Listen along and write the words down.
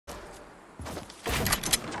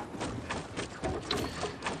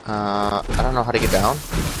I don't know how to get down.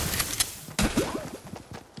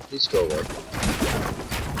 Please go away.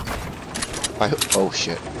 Oh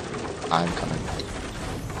shit. I'm coming.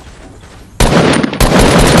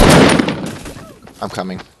 I'm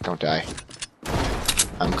coming. Don't die.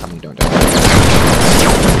 I'm coming. Don't die.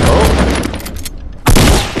 Oh!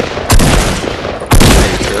 Are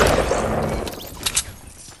you sure?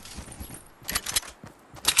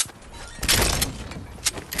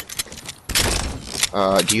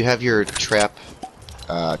 Do you have your trap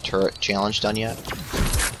turret challenge done yet?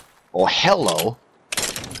 Oh, hello!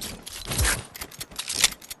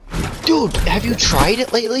 Dude, have you tried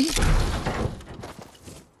it lately?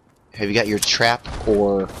 Have you got your trap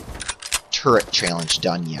or turret challenge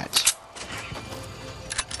done yet?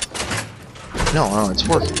 No, it's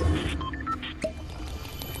working.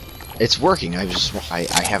 It's working. I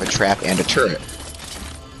have a trap and a turret.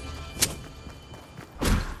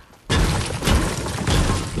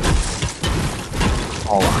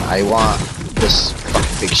 Hold on, I want this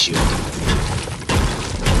fucking big shield.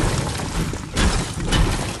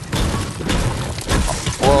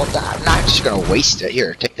 Well, I'm not just gonna waste it.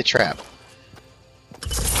 Here, take the trap.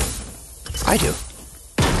 I do.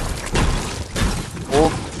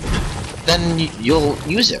 Well, then you'll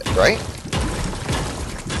use it, right?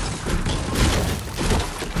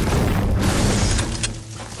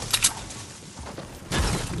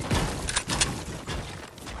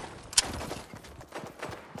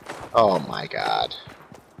 Oh my god.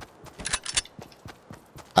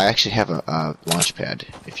 I actually have a launch pad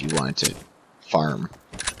if you wanted to farm.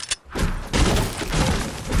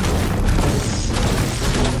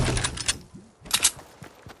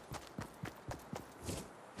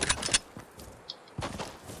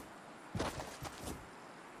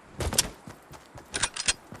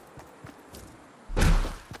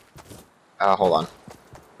 Hold on.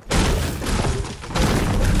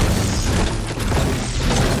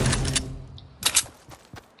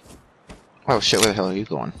 Oh shit, where the hell are you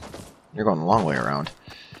going? You're going the long way around.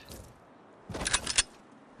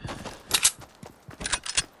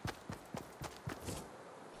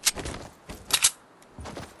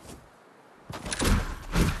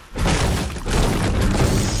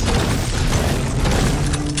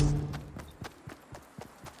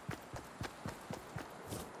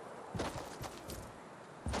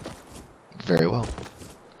 Very well.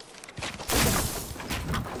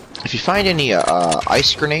 If you find any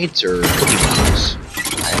ice grenades or cookie bombs,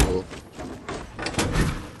 I will.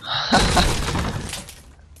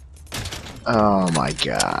 Oh my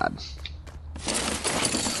god.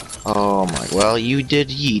 Oh my. Well, you did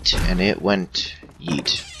yeet, and it went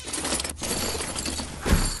yeet.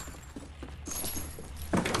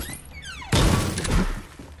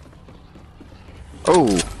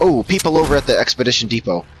 Oh, people over at the Expedition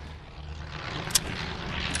Depot.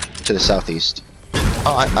 To the southeast.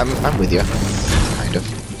 Oh, I'm with you. Kind of.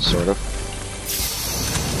 Sort of.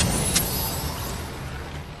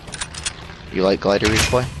 You like glider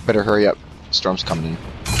replay? Better hurry up. Storm's coming in.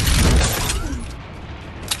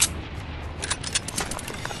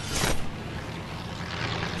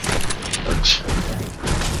 Ouch.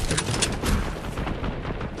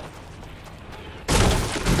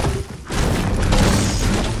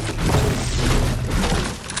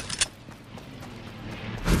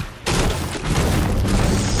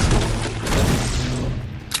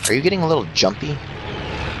 Are you getting a little jumpy?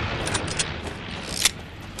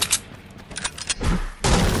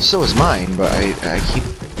 So is mine, but I keep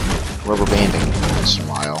rubber banding once in a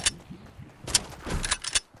while.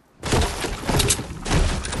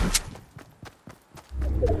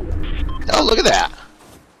 Oh, look at that!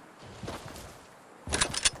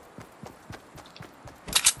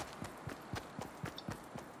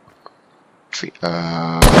 Tree.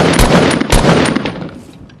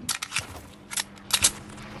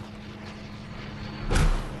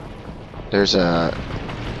 There's a...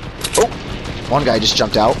 Oh! One guy just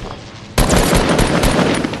jumped out.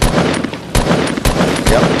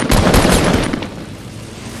 Yep.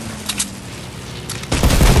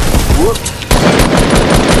 Whoop!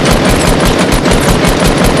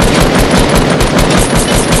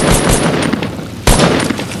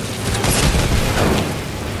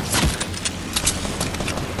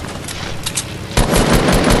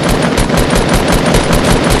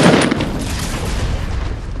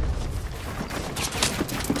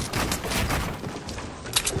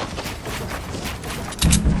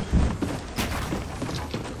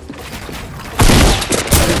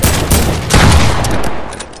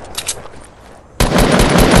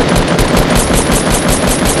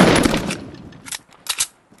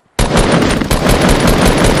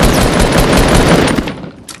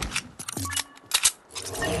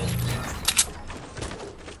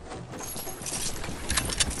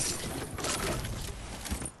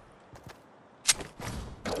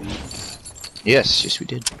 Yes, yes we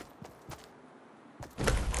did.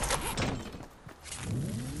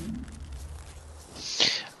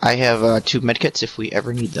 I have 2 medkits if we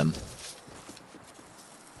ever need them.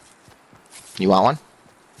 You want one?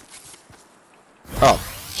 Oh,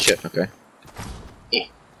 shit, okay. Eh.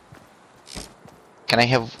 Can I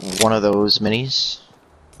have one of those minis?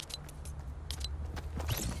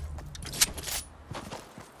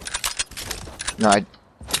 No,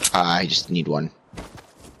 I just need one.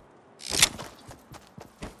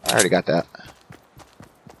 I already got that.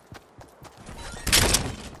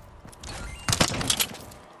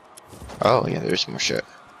 Oh, yeah, there's more shit.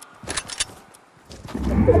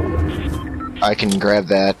 I can grab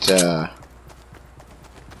that, I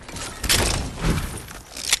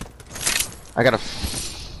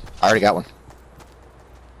already got one.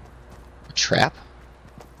 A trap?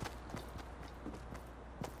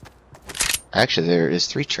 Actually, there is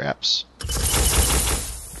 3 traps.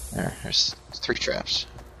 There's 3 traps.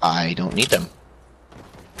 I don't need them.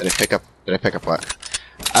 Did I pick up what?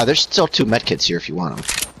 There's still 2 medkits here if you want them.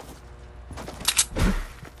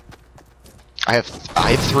 I have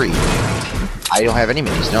 3. I don't have any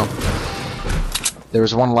minis, no. There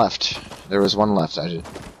was one left. I did.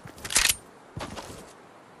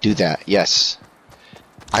 Do that, yes.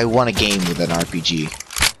 I won a game with an RPG.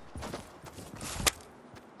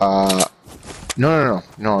 No,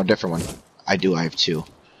 a different one. I have 2.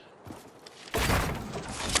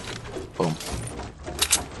 Boom.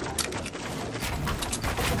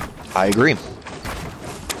 I agree.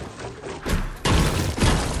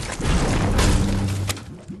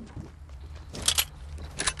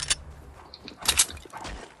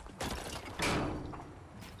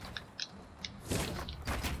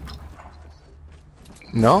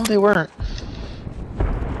 No, they weren't.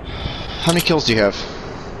 How many kills do you have?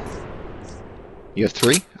 You have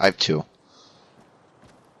 3? I have 2.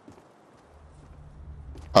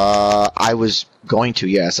 I was going to,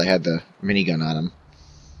 yes, I had the minigun on him.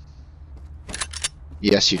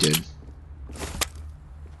 Yes, you did.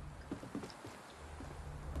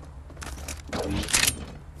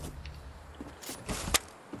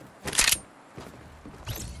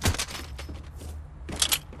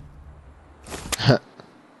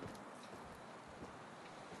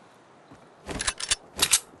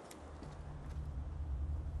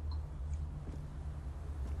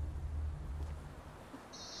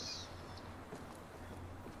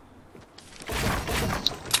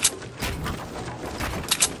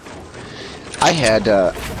 I had,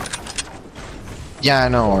 yeah, I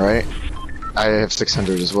know, right? I have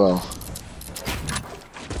 600 as well.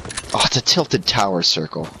 Oh, it's a tilted tower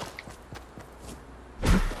circle.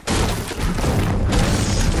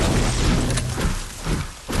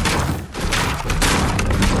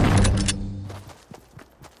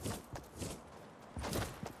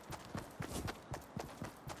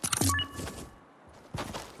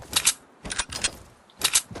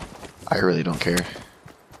 I really don't care.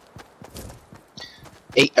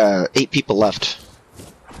 8 people left.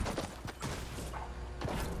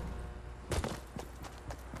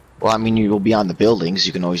 Well, I mean, you will be on the buildings.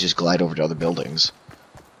 You can always just glide over to other buildings.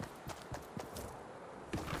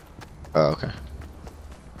 Oh, okay.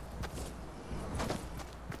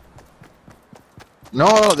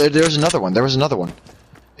 No, there's another one. There was another one.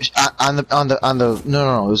 On the.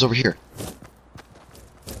 No, it was over here.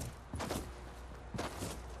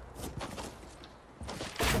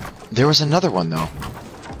 There was another one though.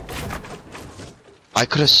 I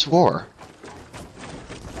could have swore.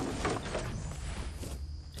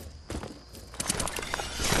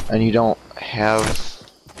 And you don't have...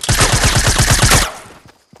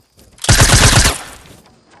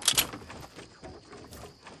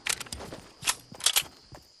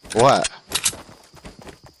 What?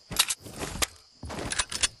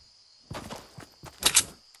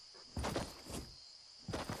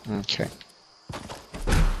 Okay.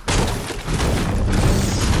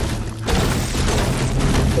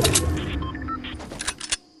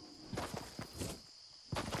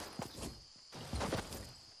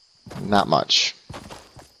 Not much.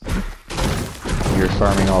 You're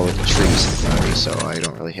farming all of the trees in front of me, so I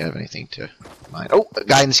don't really have anything to mine. Oh, a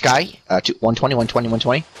guy in the sky. 120, 120,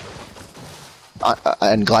 120.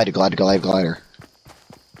 And glider.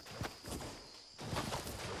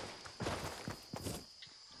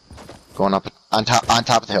 Going up on top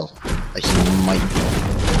of the hill. He might,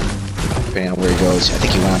 depending on where he goes. I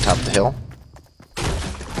think he went on top of the hill.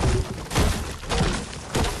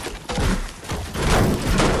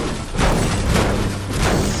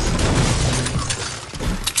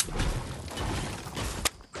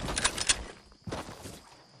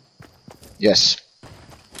 Yes.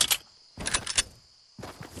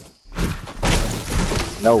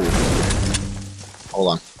 No. Hold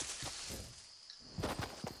on.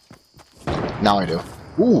 Now I do.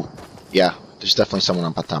 Ooh. Yeah, there's definitely someone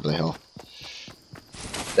up on top of the hill.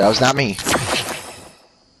 That was not me.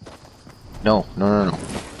 No.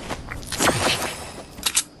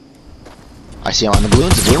 I see him on the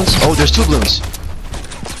balloons. Oh, there's 2 balloons.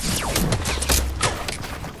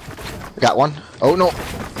 Got one. Oh, no.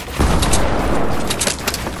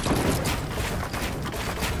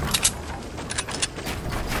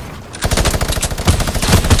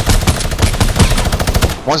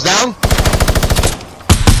 One's down.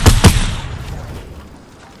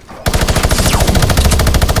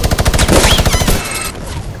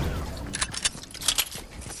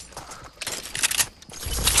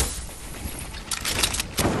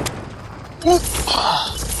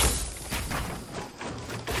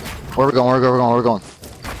 Where are we going? Where are we going?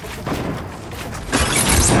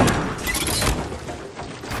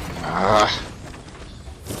 Ah.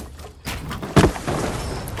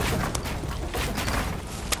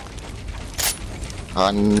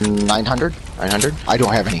 900? 900? I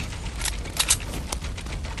don't have any.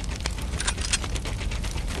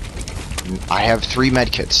 I have 3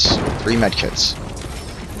 medkits. 3 medkits.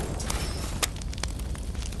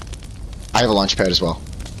 I have a launch pad as well.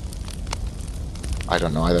 I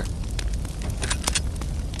don't know either.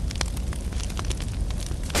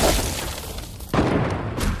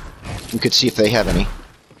 You could see if they have any.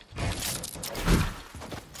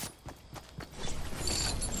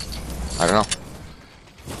 I don't know.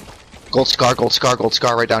 Gold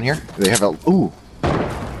scar right down here. They have a... Ooh.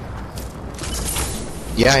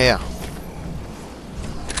 Yeah.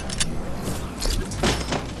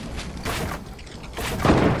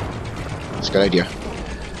 That's a good idea.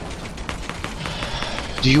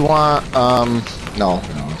 Do you want, no,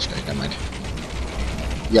 it's good, never mind.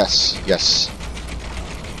 Yes.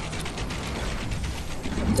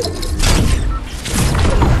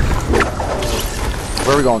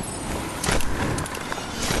 Where are we going?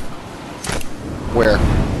 Where?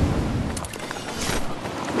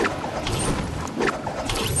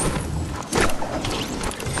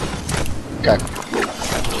 Okay.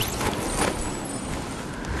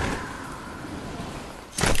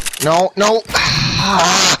 No.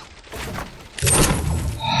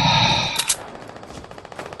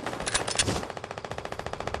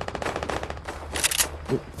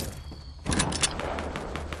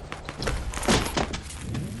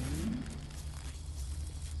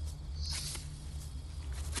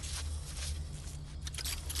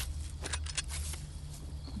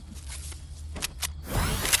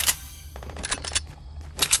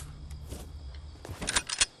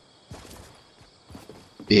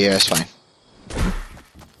 Yeah, it's fine.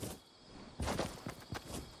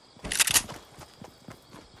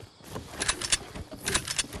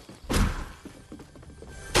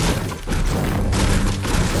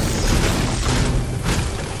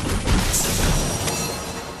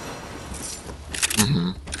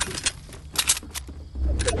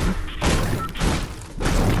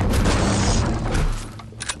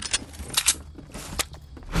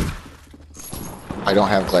 I don't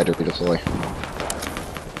have glider to deploy.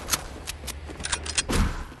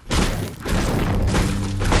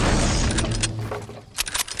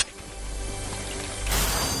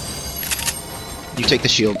 You take the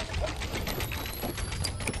shield.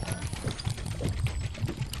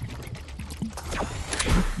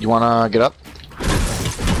 You wanna get up?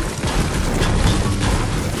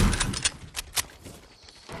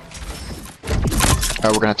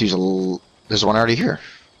 We're gonna have to use a little... There's one already here.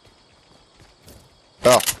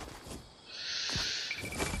 Oh.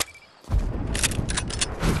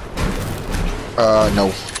 No.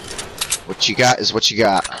 What you got is what you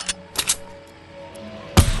got.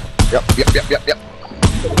 Yep.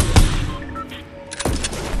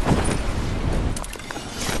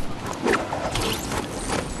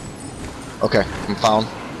 Okay, I'm found.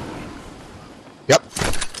 Yep.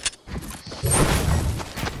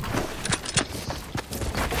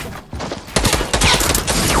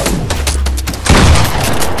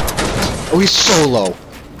 Oh, he's so low.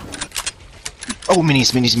 Oh,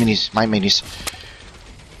 minis. My minis.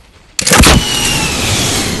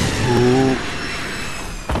 Ooh.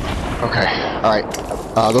 Okay, alright.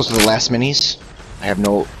 Those are the last minis. I have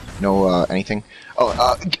no anything.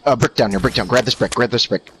 Oh, brick down here, Grab this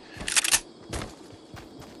brick.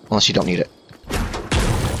 Unless you don't need it.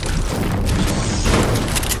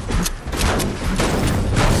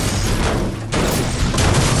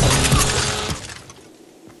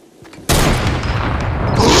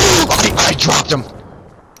 I dropped him!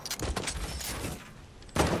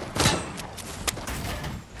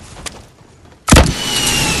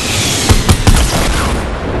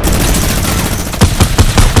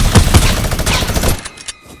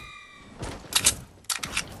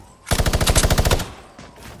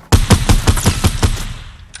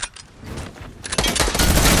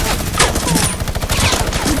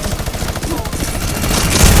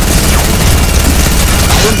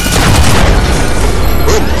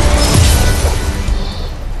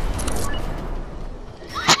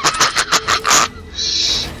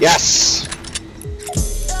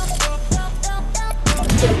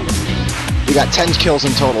 We got 10 kills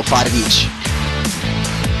in total, 5 each.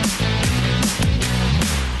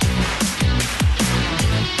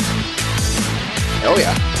 Oh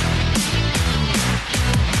yeah.